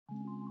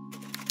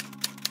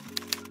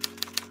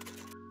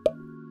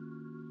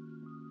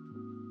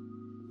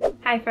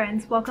Hi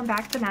friends, welcome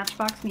back to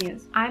Matchbox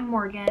Muse. I'm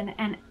Morgan,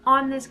 and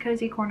on this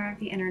cozy corner of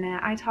the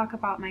internet, I talk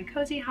about my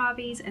cozy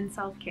hobbies and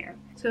self-care.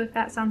 So if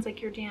that sounds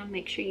like your jam,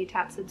 make sure you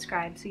tap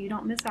subscribe so you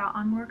don't miss out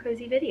on more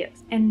cozy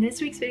videos. In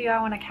this week's video,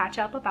 I want to catch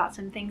up about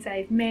some things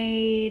I've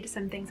made,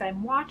 some things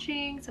I'm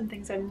watching, some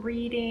things I'm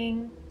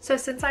reading. So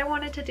since I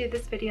wanted to do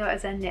this video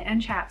as a knit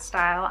and chat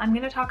style, I'm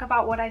going to talk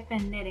about what I've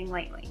been knitting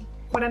lately.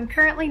 What I'm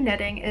currently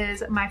knitting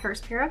is my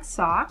first pair of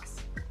socks.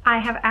 I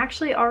have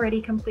actually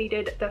already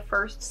completed the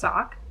first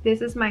sock.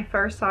 This is my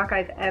first sock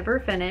I've ever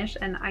finished,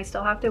 and I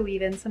still have to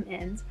weave in some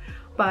ends,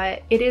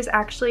 but it is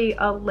actually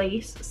a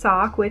lace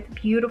sock with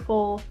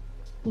beautiful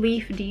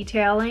leaf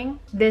detailing.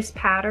 This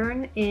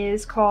pattern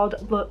is called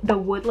the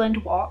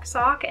Woodland Walk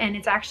sock, and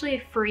it's actually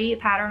a free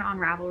pattern on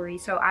Ravelry,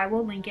 so I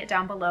will link it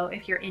down below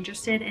if you're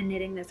interested in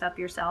knitting this up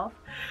yourself.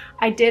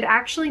 I did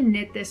actually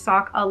knit this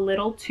sock a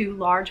little too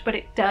large, but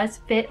it does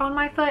fit on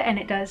my foot and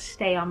it does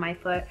stay on my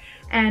foot.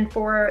 And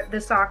for the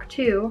sock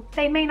too,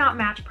 they may not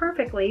match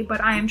perfectly, but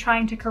I am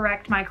trying to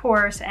correct my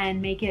course and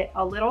make it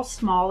a little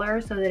smaller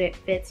so that it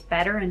fits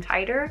better and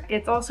tighter.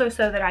 It's also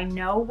so that I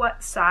know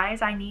what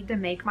size I need to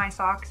make my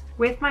socks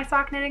with my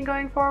sock knitting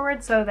going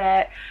forward so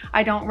that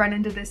I don't run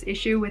into this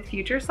issue with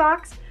future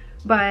socks.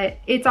 But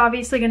it's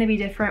obviously going to be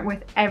different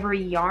with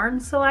every yarn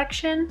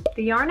selection.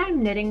 The yarn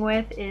I'm knitting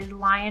with is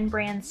Lion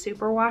Brand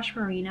Superwash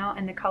Merino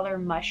in the color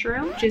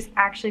Mushroom, which is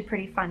actually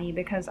pretty funny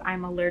because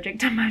I'm allergic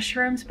to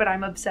mushrooms, but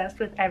I'm obsessed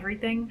with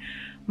everything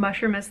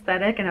mushroom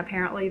aesthetic, and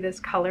apparently this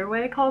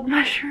colorway called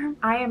Mushroom.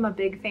 I am a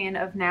big fan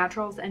of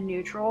naturals and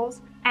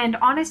neutrals, and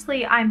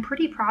honestly I'm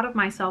pretty proud of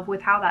myself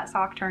with how that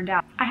sock turned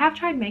out. I have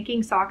tried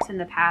making socks in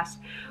the past.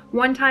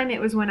 One time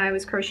it was when I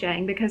was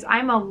crocheting, because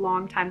I'm a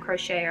long-time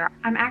crocheter.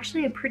 I'm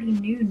actually a pretty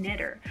new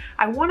knitter.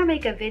 I want to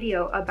make a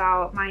video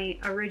about my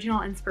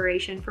original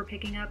inspiration for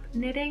picking up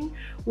knitting,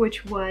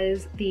 which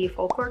was the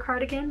Folklore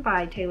cardigan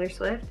by Taylor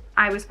Swift.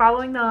 I was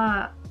following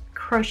the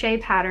crochet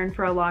pattern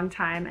for a long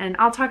time, and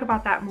I'll talk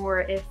about that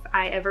more if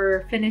I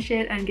ever finish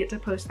it and get to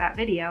post that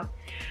video.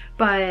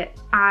 But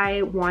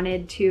I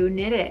wanted to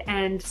knit it,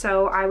 and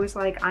so I was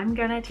like, I'm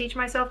gonna teach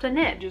myself to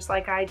knit just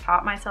like I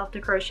taught myself to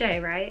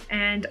crochet, right?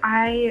 And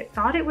I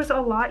thought it was a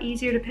lot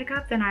easier to pick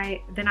up than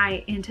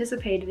I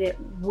anticipated it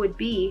would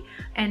be,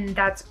 and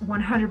that's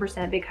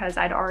 100% because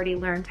I'd already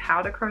learned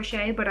how to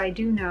crochet. But I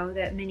do know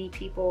that many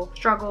people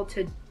struggle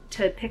to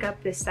pick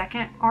up the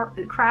second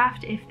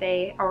craft if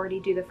they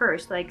already do the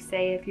first. Like,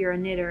 say if you're a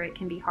knitter, it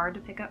can be hard to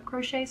pick up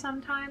crochet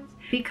sometimes.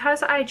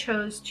 Because I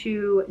chose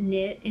to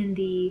knit in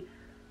the,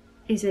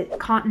 is it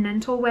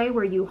continental way,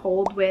 where you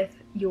hold with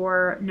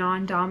your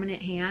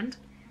non-dominant hand,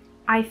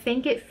 I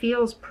think it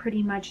feels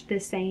pretty much the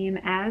same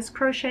as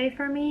crochet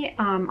for me.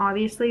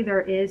 Obviously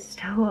there is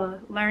still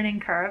a learning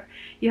curve.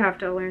 You have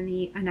to learn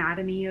the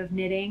anatomy of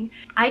knitting.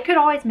 I could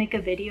always make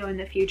a video in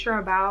the future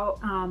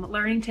about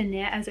learning to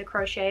knit as a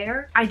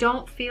crocheter. I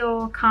don't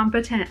feel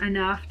competent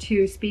enough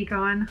to speak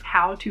on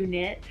how to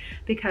knit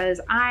because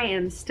I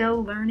am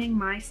still learning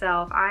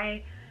myself.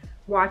 I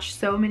watch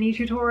so many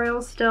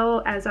tutorials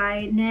still as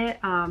I knit.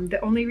 The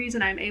only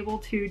reason I'm able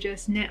to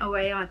just knit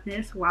away on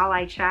this while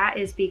I chat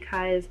is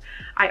because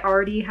I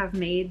already have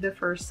made the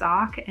first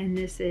sock, and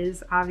this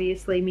is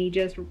obviously me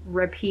just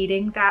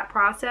repeating that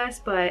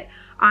process. But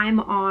I'm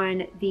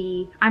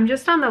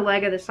just on the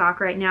leg of the sock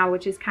right now,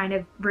 which is kind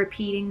of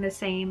repeating the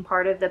same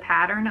part of the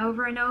pattern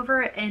over and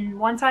over. And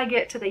once I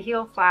get to the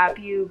heel flap,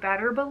 you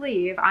better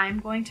believe I'm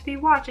going to be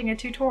watching a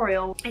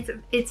tutorial.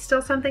 It's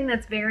still something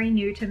that's very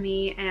new to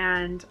me,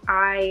 and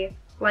I,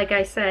 like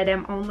I said,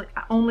 am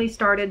only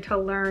started to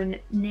learn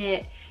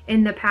knit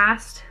in the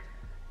past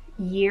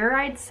year,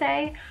 I'd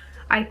say.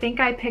 I think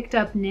I picked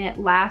up knit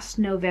last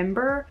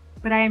November,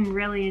 but I am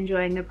really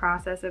enjoying the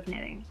process of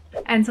knitting.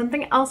 And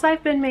something else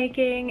I've been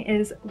making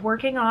is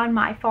working on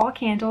my fall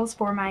candles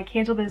for my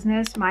candle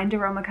business, Mind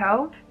Aroma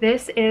Co.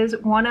 This is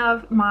one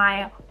of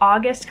my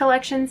August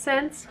collection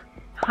scents,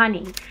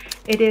 honey.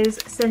 It is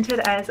scented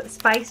as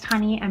spiced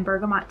honey and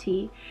bergamot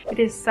tea. It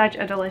is such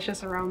a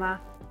delicious aroma.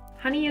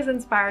 Honey is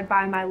inspired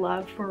by my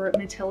love for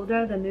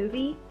Matilda the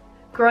movie.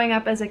 Growing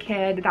up as a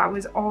kid, that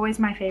was always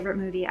my favorite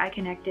movie. I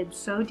connected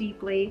so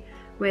deeply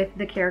with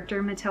the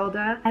character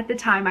Matilda. At the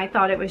time, I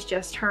thought it was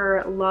just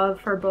her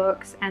love for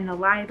books and the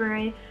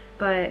library,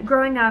 but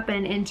growing up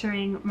and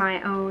entering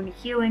my own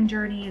healing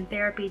journey and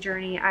therapy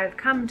journey, I've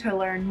come to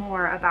learn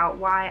more about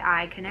why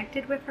I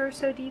connected with her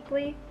so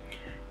deeply.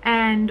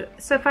 And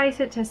suffice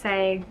it to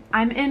say,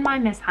 I'm in my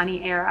Miss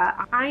Honey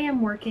era. I am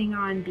working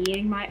on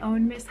being my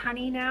own Miss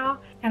Honey now,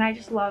 and I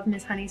just love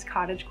Miss Honey's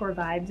cottagecore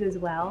vibes as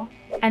well.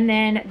 And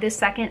then the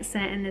second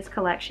scent in this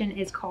collection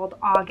is called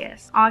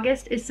August.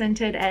 August is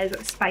scented as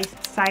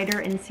spiced cider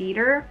and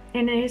cedar,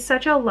 and it is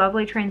such a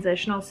lovely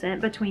transitional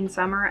scent between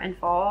summer and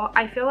fall.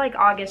 I feel like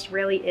August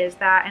really is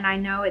that, and I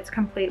know it's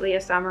completely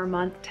a summer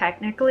month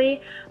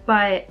technically,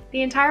 but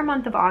the entire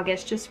month of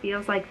August just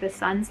feels like the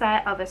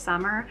sunset of a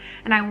summer,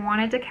 and I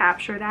wanted to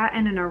capture that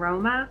in an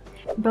aroma.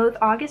 Both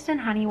August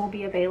and Honey will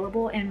be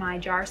available in my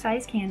jar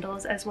size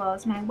candles, as well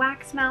as my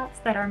wax melts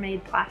that are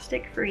made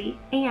plastic free,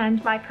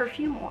 and my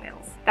perfume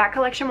oils. That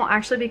collection will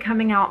actually be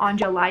coming out on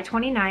July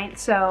 29th,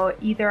 so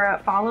either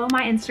follow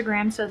my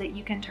Instagram so that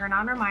you can turn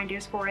on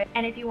reminders for it,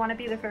 and if you want to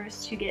be the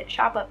first to get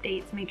shop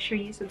updates, make sure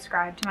you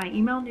subscribe to my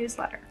email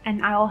newsletter,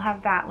 and I'll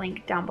have that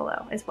link down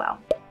below as well.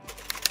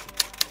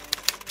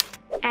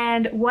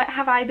 And what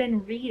have I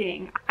been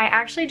reading? I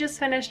actually just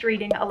finished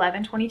reading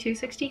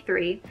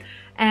 11/22/63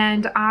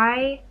 and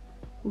I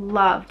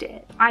loved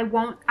it. I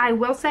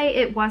will say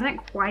it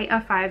wasn't quite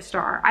a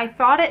 5-star. I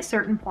thought at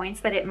certain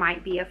points that it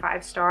might be a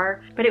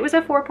 5-star, but it was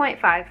a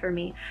 4.5 for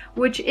me,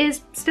 which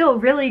is still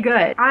really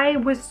good. I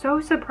was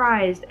so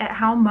surprised at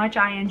how much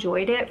I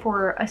enjoyed it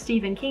for a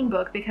Stephen King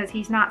book, because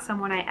he's not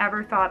someone I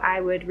ever thought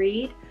I would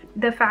read.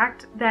 The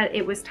fact that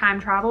it was time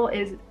travel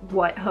is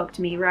what hooked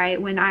me,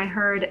 right? When I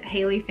heard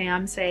Haley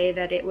Pham say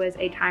that it was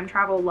a time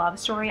travel love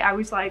story, I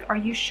was like, are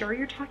you sure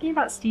you're talking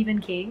about Stephen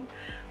King?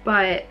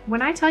 But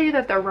when I tell you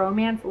that the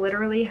romance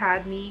literally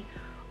had me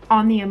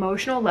on the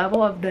emotional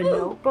level of The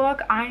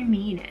Notebook, I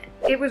mean it.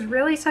 It was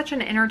really such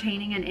an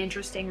entertaining and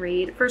interesting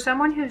read. For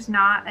someone who's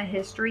not a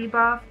history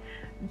buff,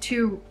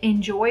 to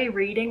enjoy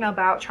reading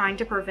about trying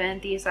to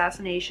prevent the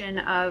assassination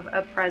of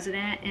a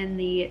president in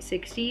the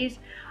 60s,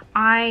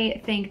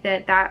 I think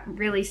that that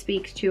really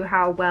speaks to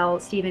how well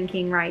Stephen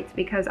King writes,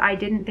 because I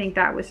didn't think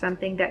that was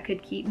something that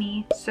could keep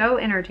me so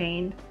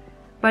entertained,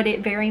 but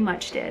it very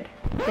much did.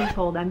 Please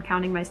hold, I'm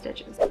counting my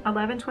stitches.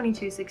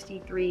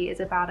 11/22/63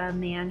 is about a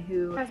man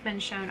who has been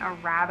shown a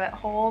rabbit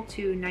hole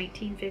to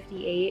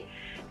 1958,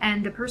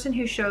 and the person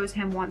who shows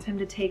him wants him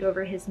to take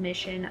over his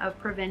mission of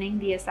preventing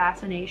the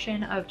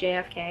assassination of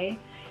JFK.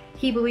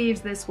 He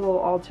believes this will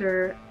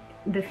alter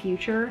the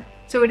future.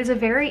 So it is a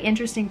very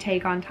interesting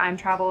take on time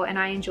travel, and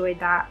I enjoyed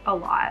that a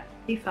lot.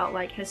 It felt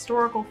like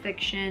historical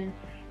fiction.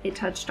 It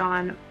touched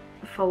on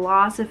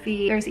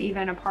philosophy. There's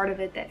even a part of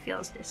it that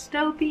feels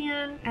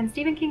dystopian. And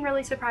Stephen King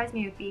really surprised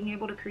me with being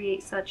able to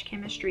create such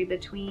chemistry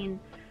between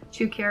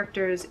two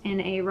characters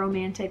in a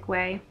romantic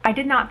way. I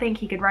did not think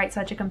he could write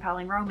such a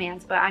compelling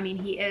romance, but I mean,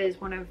 he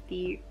is one of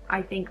the,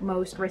 I think,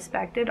 most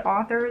respected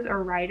authors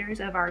or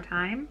writers of our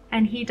time,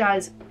 and he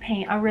does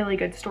paint a really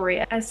good story.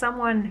 As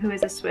someone who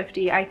is a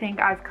Swiftie, I think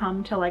I've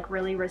come to like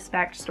really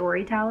respect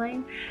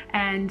storytelling,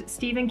 and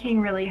Stephen King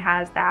really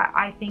has that.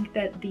 I think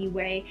that the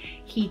way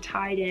he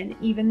tied in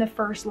even the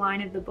first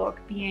line of the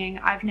book being,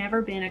 I've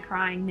never been a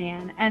crying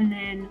man, and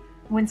then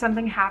when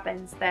something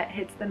happens that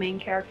hits the main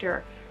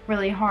character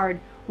really hard,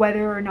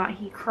 whether or not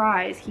he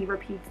cries, he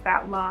repeats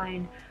that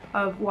line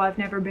of, well, I've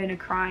never been a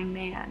crying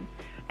man.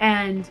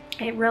 And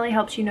it really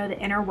helps you know the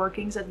inner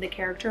workings of the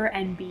character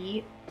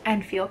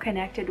and feel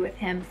connected with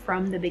him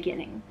from the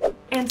beginning.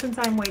 And since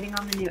I'm waiting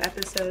on the new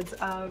episodes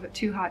of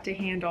Too Hot to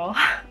Handle,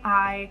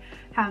 I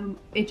am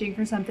itching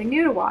for something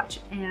new to watch.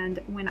 And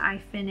when I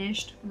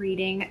finished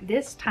reading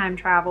this time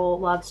travel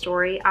love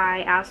story,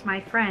 I asked my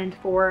friend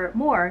for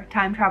more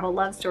time travel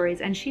love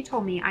stories, and she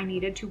told me I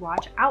needed to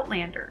watch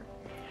Outlander.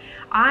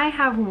 I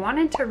have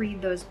wanted to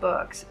read those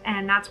books,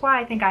 and that's why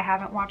I think I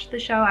haven't watched the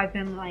show. I've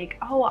been like,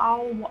 oh,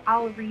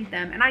 I'll read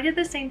them. And I did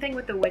the same thing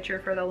with The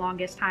Witcher for the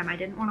longest time. I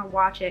didn't want to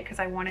watch it because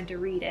I wanted to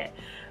read it.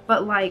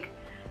 But like,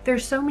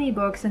 there's so many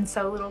books and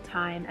so little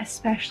time,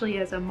 especially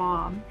as a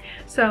mom.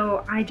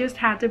 So I just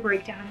had to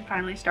break down and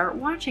finally start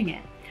watching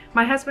it.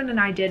 My husband and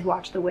I did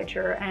watch The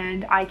Witcher,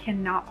 and I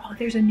cannot, oh,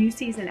 there's a new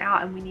season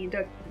out and we need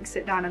to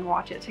sit down and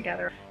watch it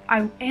together.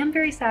 I am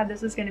very sad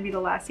this is going to be the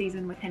last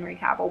season with Henry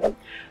Cavill,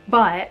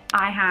 but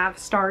I have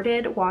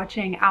started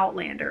watching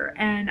Outlander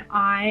and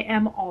I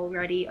am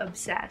already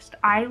obsessed.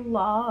 I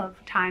love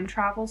time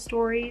travel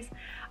stories.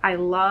 I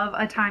love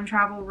a time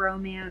travel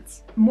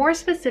romance. More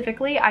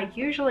specifically, I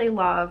usually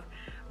love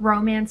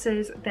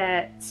romances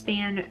that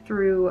span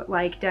through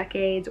like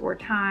decades or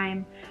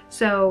time.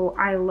 So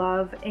I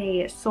love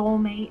a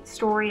soulmate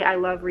story. I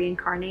love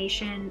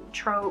reincarnation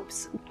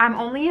tropes. I'm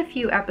only a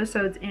few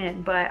episodes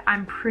in, but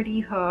I'm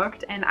pretty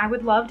hooked, and I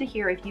would love to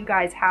hear if you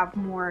guys have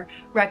more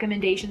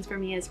recommendations for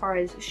me as far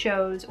as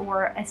shows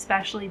or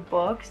especially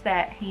books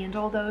that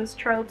handle those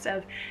tropes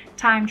of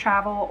time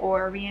travel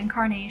or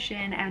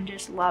reincarnation and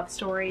just love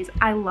stories.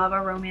 I love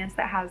a romance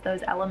that has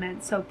those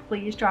elements, so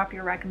please drop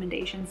your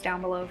recommendations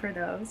down below for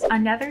those.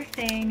 Another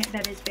thing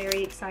that is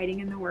very exciting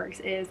in the works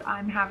is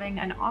I'm having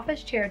an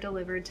office chair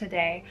delivered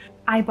today.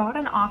 I bought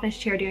an office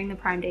chair during the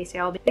Prime Day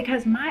sale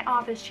because my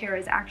office chair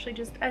is actually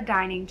just a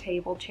dining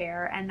table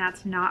chair, and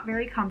that's not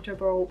very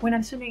comfortable when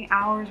I'm spending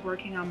hours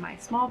working on my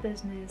small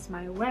business,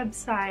 my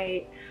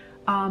website,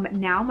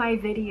 now my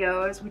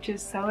videos, which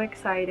is so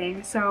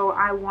exciting. So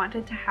I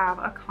wanted to have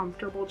a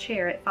comfortable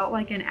chair. It felt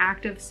like an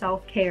act of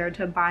self-care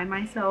to buy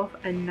myself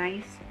a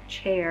nice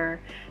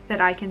chair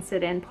that I can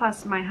sit in.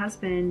 Plus my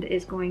husband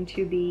is going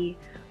to be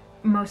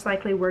most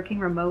likely working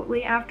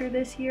remotely after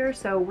this year,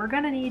 so we're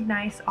gonna need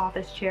nice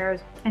office chairs,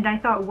 and I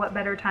thought what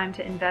better time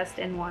to invest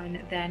in one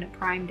than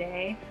Prime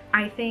Day.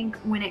 I think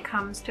when it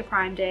comes to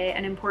Prime Day,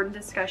 an important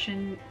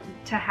discussion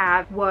to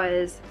have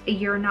was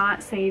you're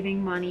not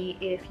saving money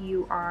if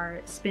you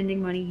are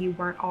spending money you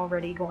weren't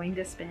already going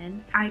to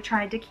spend. I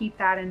tried to keep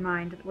that in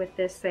mind with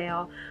this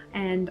sale,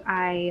 and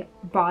I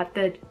bought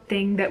the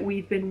thing that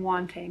we've been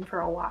wanting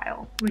for a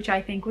while, which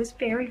I think was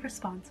very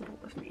responsible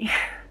of me.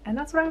 And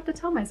that's what I have to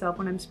tell myself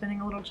when I'm spending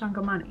a little chunk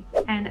of money.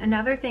 And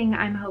another thing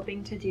I'm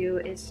hoping to do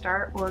is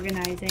start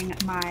organizing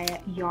my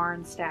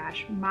yarn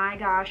stash. My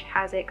gosh,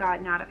 has it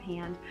gotten out of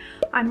hand.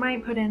 I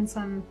might put in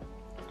some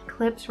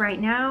clips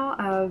right now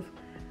of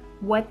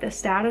what the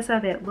status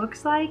of it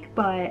looks like,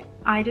 but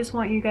I just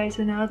want you guys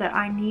to know that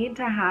I need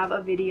to have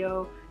a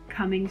video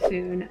coming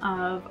soon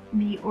of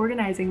me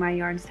organizing my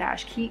yarn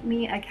stash. Keep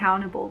me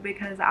accountable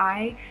because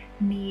I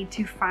need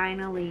to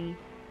finally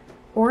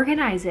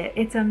organize it.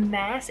 It's a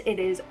mess. It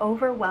is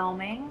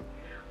overwhelming.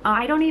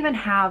 I don't even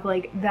have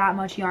like that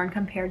much yarn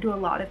compared to a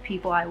lot of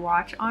people I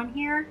watch on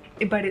here,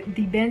 but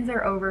the bins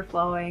are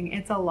overflowing.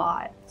 It's a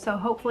lot. So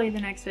hopefully the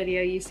next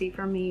video you see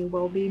from me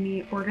will be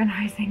me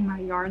organizing my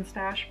yarn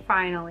stash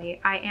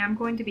finally. I am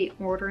going to be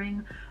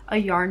ordering a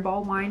yarn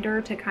ball winder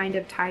to kind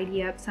of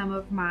tidy up some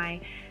of my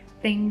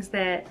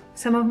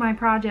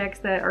projects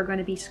that are going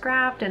to be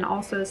scrapped, and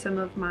also some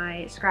of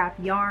my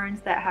scrap yarns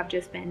that have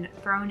just been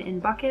thrown in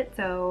buckets,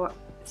 so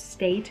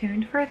stay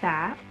tuned for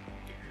that.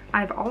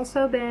 I've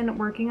also been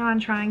working on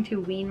trying to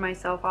wean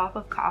myself off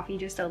of coffee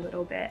just a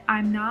little bit.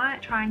 I'm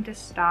not trying to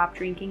stop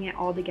drinking it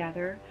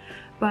altogether,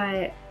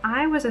 but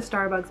I was a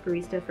Starbucks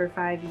barista for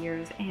 5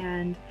 years,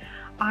 and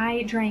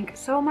I drank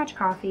so much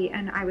coffee,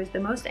 and I was the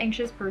most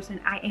anxious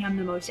person. I am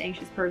the most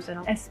anxious person,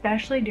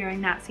 especially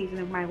during that season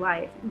of my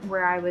life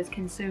where I was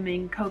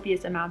consuming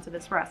copious amounts of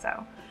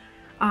espresso.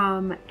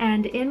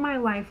 And in my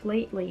life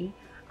lately,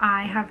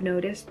 I have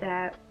noticed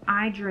that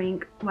I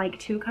drink like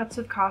 2 cups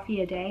of coffee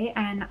a day,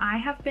 and I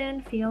have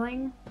been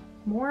feeling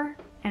more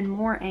and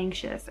more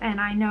anxious. And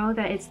I know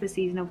that it's the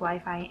season of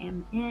life I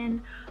am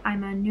in.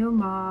 I'm a new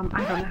mom.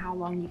 I don't know how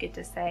long you get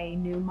to say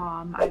new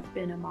mom. I've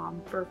been a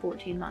mom for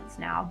 14 months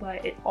now,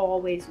 but it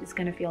always is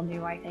gonna feel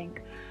new, I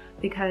think,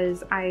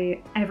 because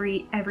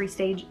every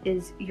stage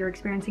is you're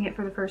experiencing it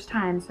for the first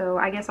time. So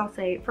I guess I'll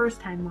say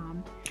first time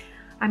mom.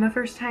 I'm a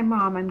first time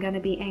mom. I'm gonna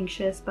be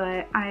anxious,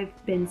 but I've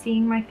been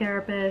seeing my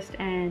therapist,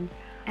 and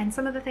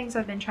some of the things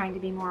I've been trying to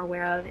be more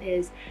aware of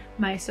is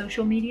my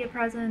social media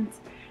presence,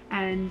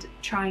 and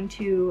trying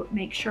to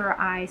make sure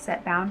I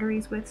set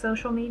boundaries with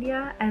social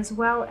media, as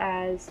well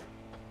as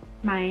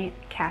my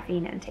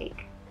caffeine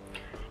intake.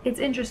 It's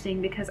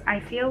interesting because I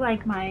feel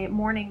like my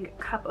morning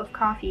cup of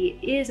coffee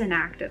is an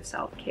act of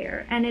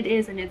self-care, and it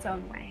is in its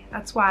own way.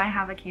 That's why I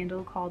have a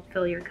candle called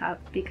Fill Your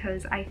Cup,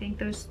 because I think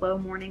those slow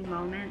morning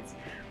moments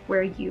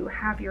where you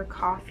have your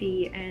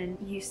coffee and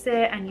you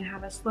sit and you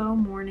have a slow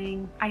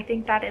morning, I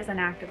think that is an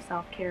act of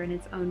self-care in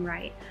its own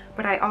right.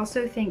 But I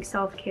also think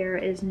self-care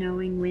is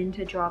knowing when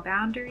to draw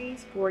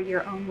boundaries for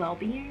your own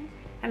well-being.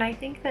 And I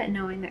think that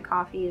knowing that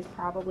coffee is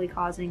probably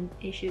causing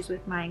issues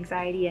with my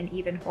anxiety and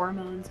even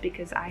hormones,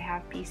 because I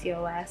have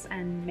PCOS,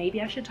 and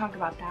maybe I should talk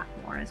about that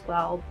more as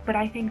well. But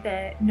I think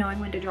that knowing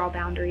when to draw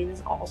boundaries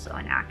is also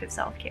an act of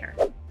self-care.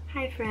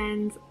 Hi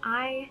friends,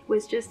 I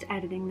was just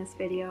editing this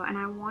video and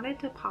I wanted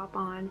to pop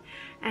on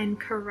and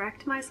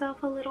correct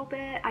myself a little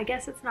bit. I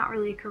guess it's not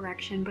really a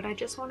correction, but I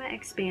just want to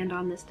expand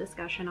on this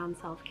discussion on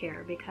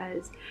self-care,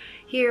 because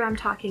here I'm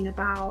talking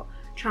about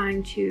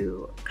trying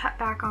to cut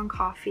back on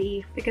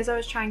coffee because I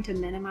was trying to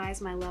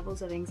minimize my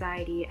levels of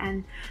anxiety,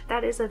 and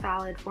that is a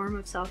valid form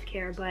of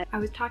self-care. But I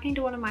was talking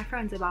to one of my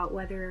friends about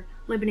whether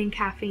limiting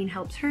caffeine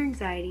helps her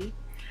anxiety,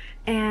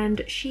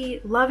 and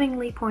she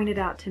lovingly pointed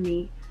out to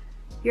me,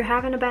 "You're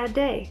having a bad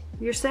day,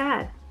 you're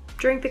sad,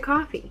 drink the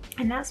coffee."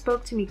 And that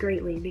spoke to me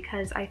greatly,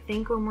 because I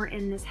think when we're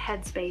in this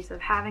headspace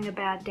of having a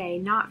bad day,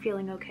 not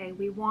feeling okay,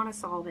 we want to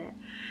solve it.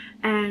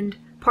 And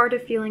part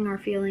of feeling our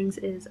feelings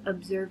is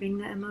observing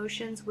the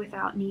emotions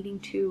without needing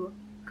to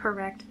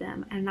correct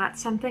them. And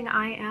that's something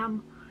I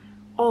am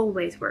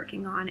always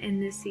working on in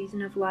this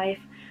season of life.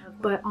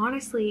 But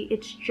honestly,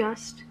 it's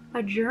just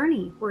a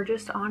journey. We're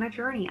just on a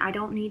journey. I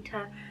don't need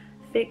to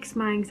fix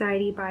my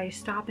anxiety by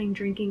stopping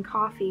drinking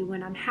coffee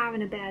when I'm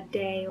having a bad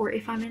day, or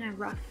if I'm in a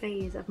rough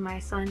phase of my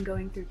son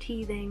going through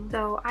teething.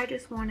 So I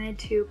just wanted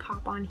to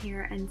pop on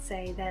here and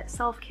say that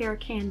self-care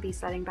can be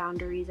setting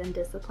boundaries and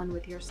discipline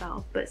with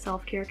yourself, but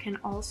self-care can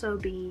also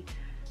be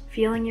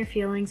feeling your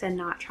feelings and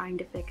not trying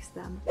to fix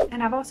them.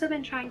 And I've also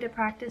been trying to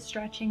practice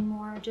stretching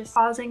more, just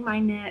pausing my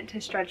knit to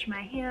stretch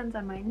my hands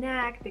and my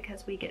neck,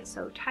 because we get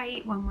so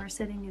tight when we're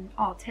sitting and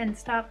all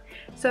tensed up.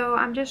 So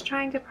I'm just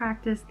trying to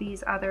practice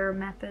these other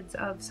methods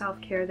of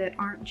self-care that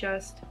aren't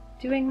just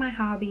doing my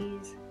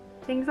hobbies.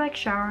 Things like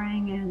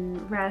showering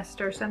and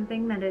rest are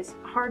something that is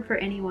hard for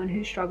anyone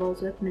who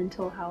struggles with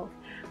mental health,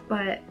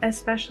 but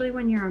especially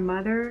when you're a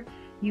mother,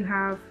 you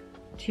have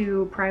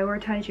to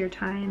prioritize your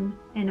time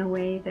in a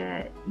way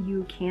that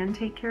you can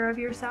take care of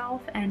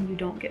yourself and you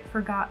don't get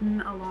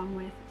forgotten along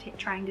with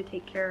trying to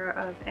take care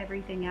of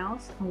everything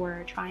else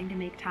or trying to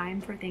make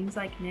time for things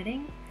like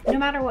knitting. No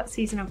matter what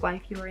season of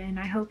life you're in,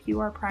 I hope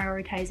you are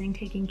prioritizing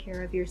taking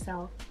care of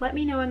yourself. Let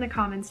me know in the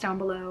comments down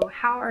below,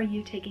 how are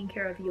you taking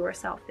care of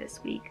yourself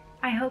this week?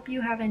 I hope you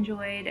have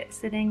enjoyed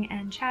sitting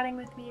and chatting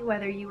with me,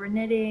 whether you were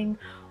knitting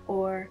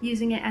or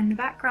using it in the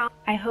background.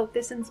 I hope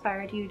this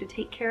inspired you to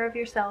take care of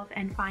yourself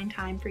and find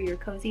time for your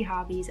cozy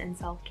hobbies and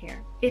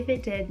self-care. If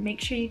it did,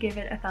 make sure you give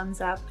it a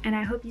thumbs up, and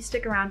I hope you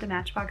stick around to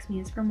Matchbox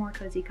Muse for more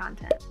cozy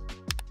content.